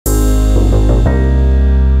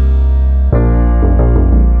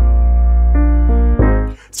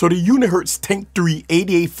So the Unihertz Tank 3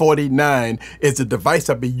 8849 is a device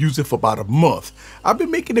I've been using for about a month. I've been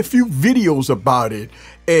making a few videos about it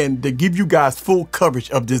and to give you guys full coverage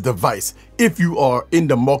of this device if you are in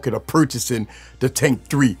the market of purchasing the Tank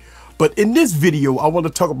 3. But in this video, I want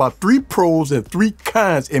to talk about 3 pros and 3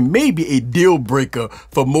 cons and maybe a deal breaker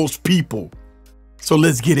for most people. So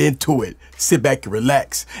let's get into it. Sit back and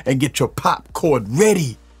relax and get your popcorn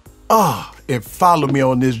ready. And follow me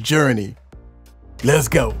on this journey. Let's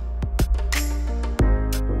go.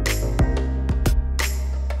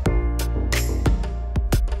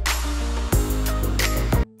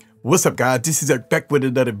 What's up, guys? This is Eric back with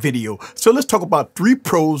another video. So let's talk about 3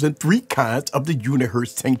 pros and 3 cons of the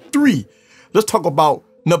Unihertz Tank 3. Let's talk about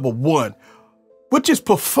number 1, which is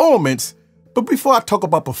performance. But before I talk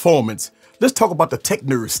about performance, let's talk about the tech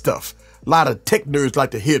nerd stuff. A lot of tech nerds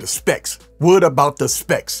like to hear the specs. What about the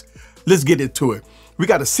specs? Let's get into it. We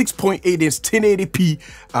got a 6.8-inch 1080p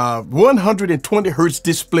 120 hertz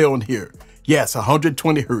display on here. Yes,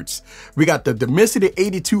 120 hertz. We got the Dimensity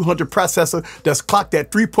 8200 processor that's clocked at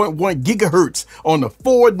 3.1 gigahertz on the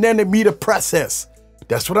 4 nanometer process.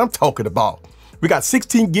 That's what I'm talking about. We got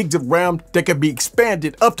 16 gigs of RAM that can be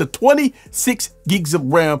expanded up to 26 gigs of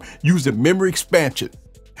RAM using memory expansion.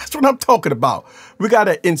 That's what I'm talking about. We got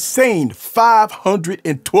an insane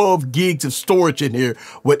 512 gigs of storage in here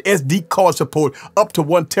with SD card support up to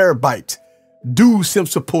 1 terabyte. Dual SIM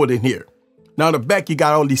support in here. Now in the back, you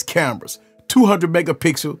got all these cameras. 200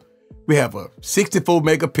 megapixel. We have a 64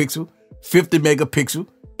 megapixel, 50 megapixel,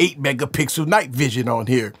 8 megapixel night vision on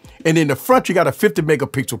here. And in the front, you got a 50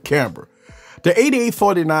 megapixel camera. The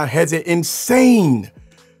 8849 has an insane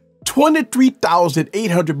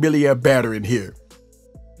 23,800 milliamp battery in here.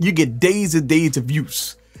 You get days and days of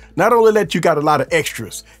use. Not only that, you got a lot of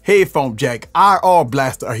extras. Headphone jack, IR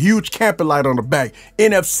blaster, a huge camping light on the back,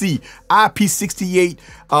 NFC, IP68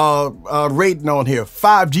 rating on here,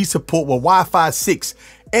 5G support with Wi-Fi 6,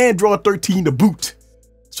 Android 13 to boot.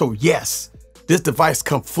 So yes, this device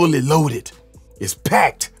comes fully loaded. It's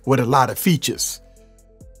packed with a lot of features.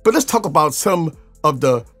 But let's talk about some of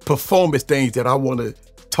the performance things that I want to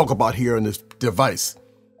talk about here on this device.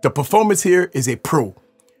 The performance here is a pro.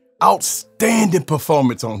 Outstanding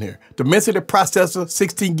performance on here. Dimensity processor,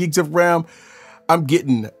 16 gigs of RAM. I'm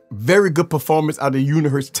getting very good performance out of the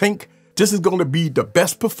Unihertz Tank. This is going to be the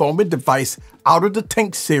best performing device out of the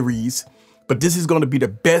Tank series, but this is going to be the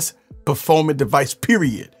best performing device,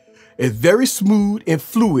 period. It's very smooth and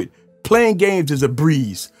fluid. Playing games is a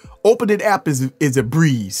breeze. Opening app is a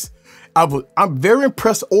breeze. I'm very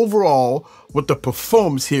impressed overall with the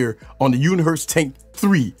performance here on the Unihertz Tank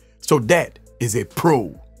 3. So that is a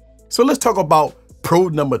pro. So let's talk about pro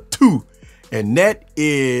number 2, and that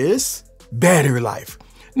is battery life.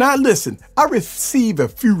 Now listen, I received a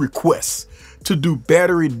few requests to do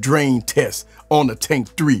battery drain tests on the Tank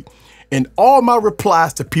 3. And all my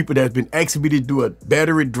replies to people that have been asking me to do a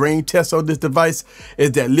battery drain test on this device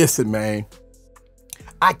is that, listen, man,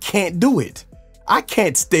 I can't do it. I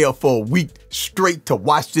can't stay up for a week straight to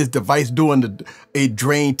watch this device doing a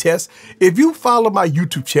drain test. If you follow my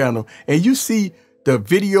YouTube channel and you see the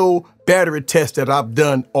video battery test that I've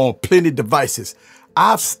done on plenty devices,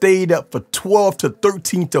 I've stayed up for 12 to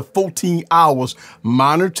 13 to 14 hours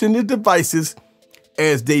monitoring the devices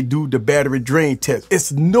as they do the battery drain test.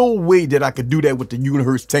 It's no way that I could do that with the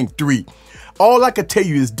Unihertz Tank 3. All I can tell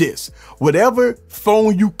you is this: whatever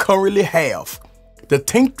phone you currently have, the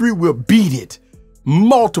Tank 3 will beat it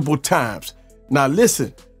multiple times. Now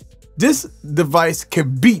listen, this device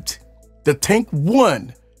can beat the Tank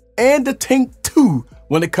 1 and the Tank 2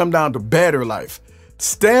 when it comes down to battery life.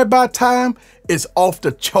 Standby time is off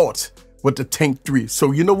the charts with the Tank 3.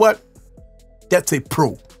 So you know what? That's a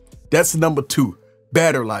pro. That's number 2,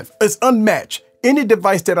 battery life. It's unmatched. Any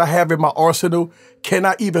device that I have in my arsenal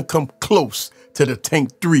cannot even come close to the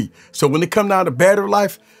Tank 3. So when it comes down to battery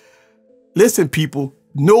life, listen, people,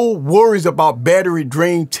 no worries about battery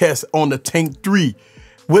drain tests on the Tank 3.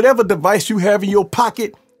 Whatever device you have in your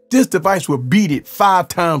pocket, this device will beat it 5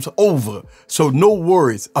 times over. So no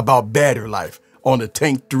worries about battery life on the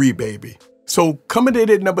Tank 3, baby. So coming in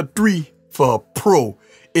at number 3 for a pro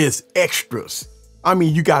is extras. I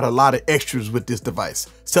mean, you got a lot of extras with this device,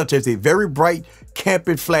 such as a very bright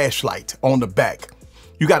camping flashlight on the back.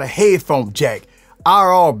 You got a headphone jack,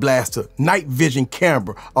 IR blaster, night vision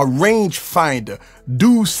camera, a range finder,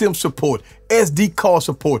 dual SIM support, SD card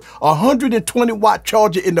support, 120 watt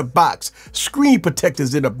charger in the box, screen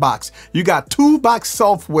protectors in the box. You got toolbox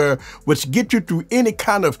software which get you through any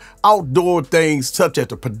kind of outdoor things such as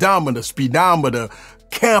the pedometer, speedometer,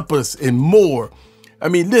 campers, and more. I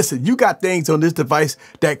mean, listen, you got things on this device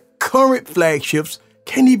that current flagships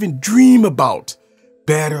can't even dream about.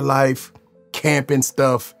 Battery life, camping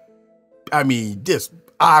stuff. I mean, just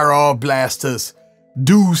IR blasters,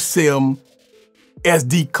 dual SIM,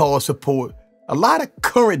 SD card support. A lot of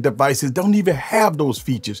current devices don't even have those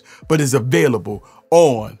features, but it's available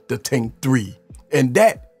on the Tank 3. And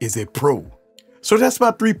that is a pro. So that's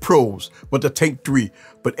my 3 pros with the Tank 3.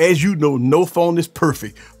 But as you know, no phone is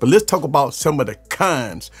perfect. But let's talk about some of the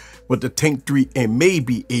cons with the Tank 3 and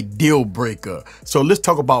maybe a deal breaker. So let's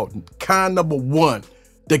talk about con number 1,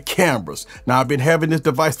 the cameras. Now, I've been having this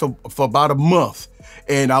device for about a month,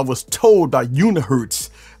 and I was told by Unihertz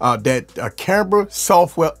that a camera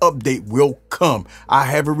software update will come. I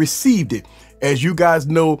haven't received it. As you guys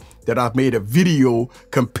know, that I've made a video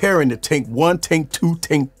comparing the Tank 1, Tank 2,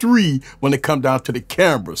 Tank 3 when it comes down to the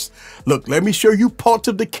cameras. Look, let me show you parts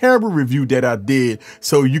of the camera review that I did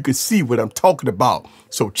so you can see what I'm talking about.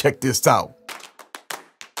 So check this out.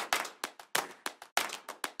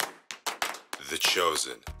 The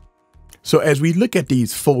Chosen. So as we look at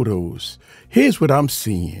these photos, here's what I'm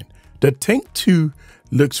seeing. The Tank 2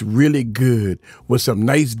 looks really good with some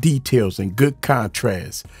nice details and good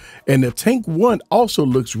contrast. And the Tank 1 also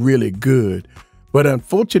looks really good. But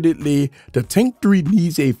unfortunately, the Tank 3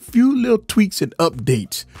 needs a few little tweaks and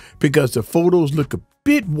updates because the photos look a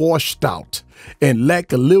bit washed out and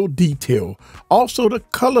lack a little detail. Also, the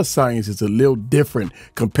color science is a little different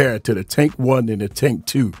compared to the Tank 1 and the Tank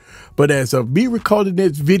 2. But as of me recording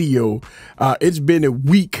this video, it's been a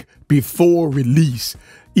week before release.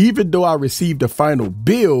 Even though I received the final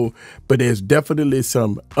bill, but there's definitely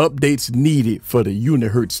some updates needed for the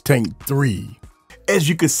Unihertz Tank 3. As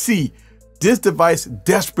you can see, this device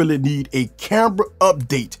desperately needs a camera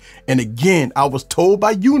update. And again, I was told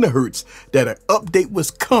by Unihertz that an update was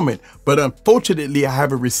coming, but unfortunately I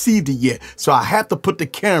haven't received it yet. So I have to put the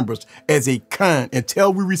cameras as a con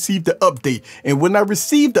until we receive the update. And when I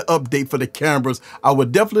receive the update for the cameras, I will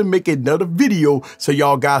definitely make another video so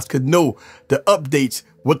y'all guys could know the updates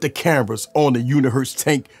with the cameras on the Unihertz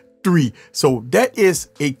Tank 3. So that is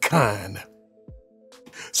a con.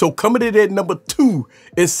 So coming in at number 2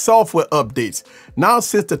 is software updates. Now,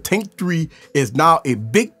 since the Tank 3 is now a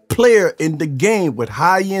big player in the game with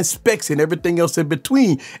high-end specs and everything else in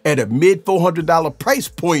between at a mid $400 price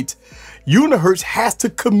point, Unihertz has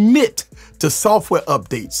to commit to software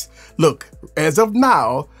updates. Look, as of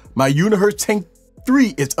now, my Unihertz Tank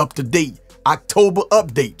 3 is up to date. October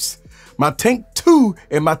updates. My Tank 2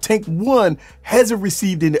 and my Tank 1 hasn't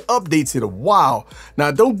received any updates in a while.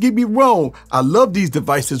 Now, don't get me wrong, I love these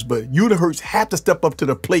devices, but Unihertz had to step up to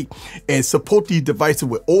the plate and support these devices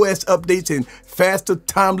with OS updates and faster,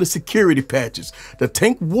 timely security patches. The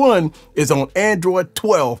Tank 1 is on Android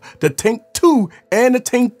 12. The Tank 2 and the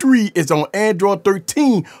Tank 3 is on Android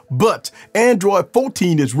 13, but Android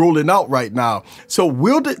 14 is rolling out right now. So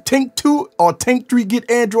will the Tank 2 or Tank 3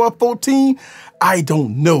 get Android 14? I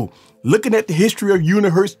don't know. Looking at the history of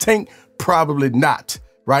Unihertz Tank, probably not,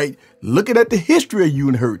 right? Looking at the history of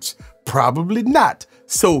Unihertz, probably not.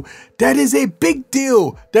 So that is a big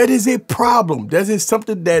deal. That is a problem. That is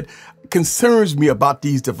something that concerns me about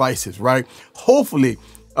these devices, right? Hopefully,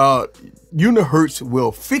 Unihertz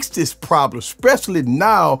will fix this problem, especially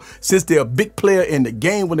now since they're a big player in the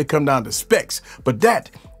game when it comes down to specs. But that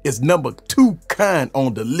is number 2 con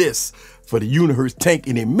on the list for the Unihertz Tank,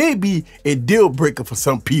 and it may be a deal breaker for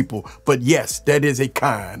some people, but yes, that is a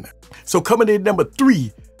con. So coming in at number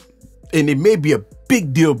 3, and it may be a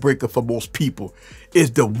big deal breaker for most people,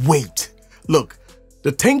 is the weight. Look,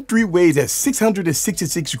 the Tank 3 weighs at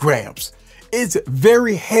 666 grams. It's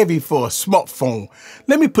very heavy for a smartphone.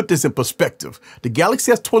 Let me put this in perspective. The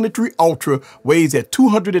Galaxy S23 Ultra weighs at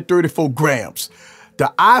 234 grams.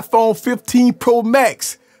 The iPhone 15 Pro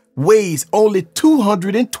Max weighs only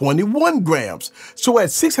 221 grams. So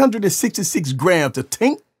at 666 grams, the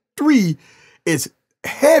Tank 3 is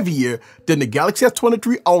heavier than the Galaxy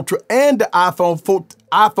S23 Ultra and the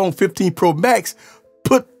iPhone 15 Pro Max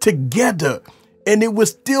put together. And it will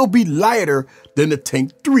still be lighter than the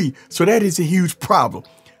Tank 3. So that is a huge problem.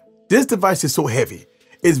 This device is so heavy.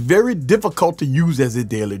 It's very difficult to use as a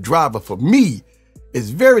daily driver. For me, it's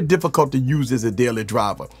very difficult to use as a daily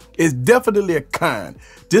driver. It's definitely a con.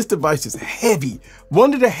 This device is heavy.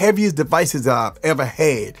 One of the heaviest devices I've ever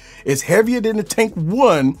had. It's heavier than the Tank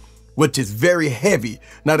 1, which is very heavy.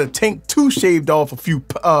 Now the Tank 2 shaved off a few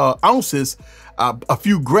ounces, a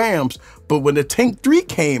few grams, but when the Tank 3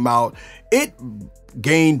 came out, it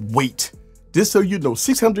gained weight. Just so you know,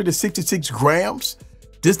 666 grams,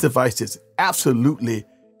 this device is absolutely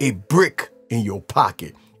a brick in your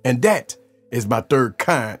pocket. And that is my 3rd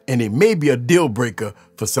con, and it may be a deal breaker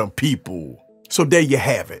for some people. So there you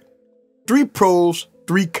have it. 3 pros,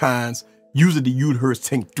 3 kinds using the Unihertz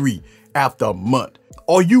Tank 3 after a month.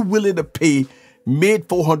 Are you willing to pay mid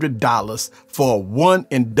 $400 for a one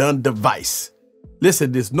and done device?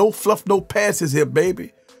 Listen, there's no fluff, no passes here,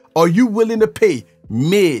 baby. Are you willing to pay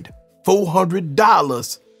mid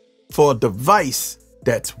 $400 for a device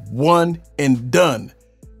that's one and done?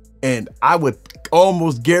 And I would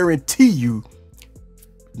almost guarantee you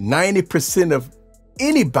 90% of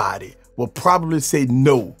anybody will probably say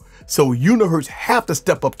no. So Unihertz have to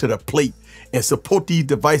step up to the plate and support these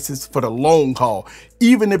devices for the long haul.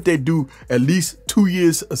 Even if they do at least 2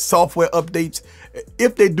 years of software updates,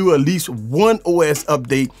 if they do at least one OS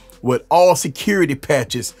update with all security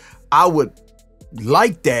patches, I would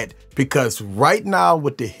like that, because right now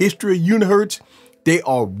with the history of Unihertz, they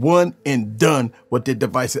are one and done with their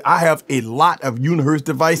devices. I have a lot of Unihertz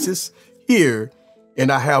devices here,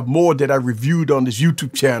 and I have more that I reviewed on this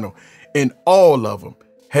YouTube channel, and all of them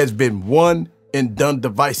has been one and done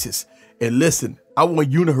devices. And listen, I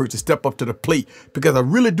want Unihertz to step up to the plate, because I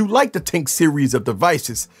really do like the Tank series of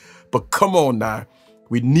devices. But come on now,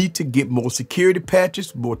 we need to get more security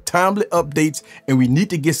patches, more timely updates, and we need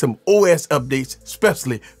to get some OS updates,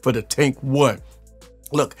 especially for the Tank 1.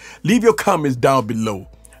 Look, leave your comments down below.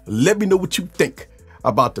 Let me know what you think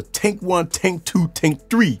about the Tank 1, Tank 2, Tank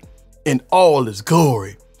 3 in all its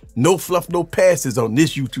glory. No fluff, no passes on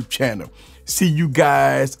this YouTube channel. See you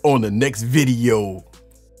guys on the next video.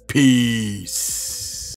 Peace.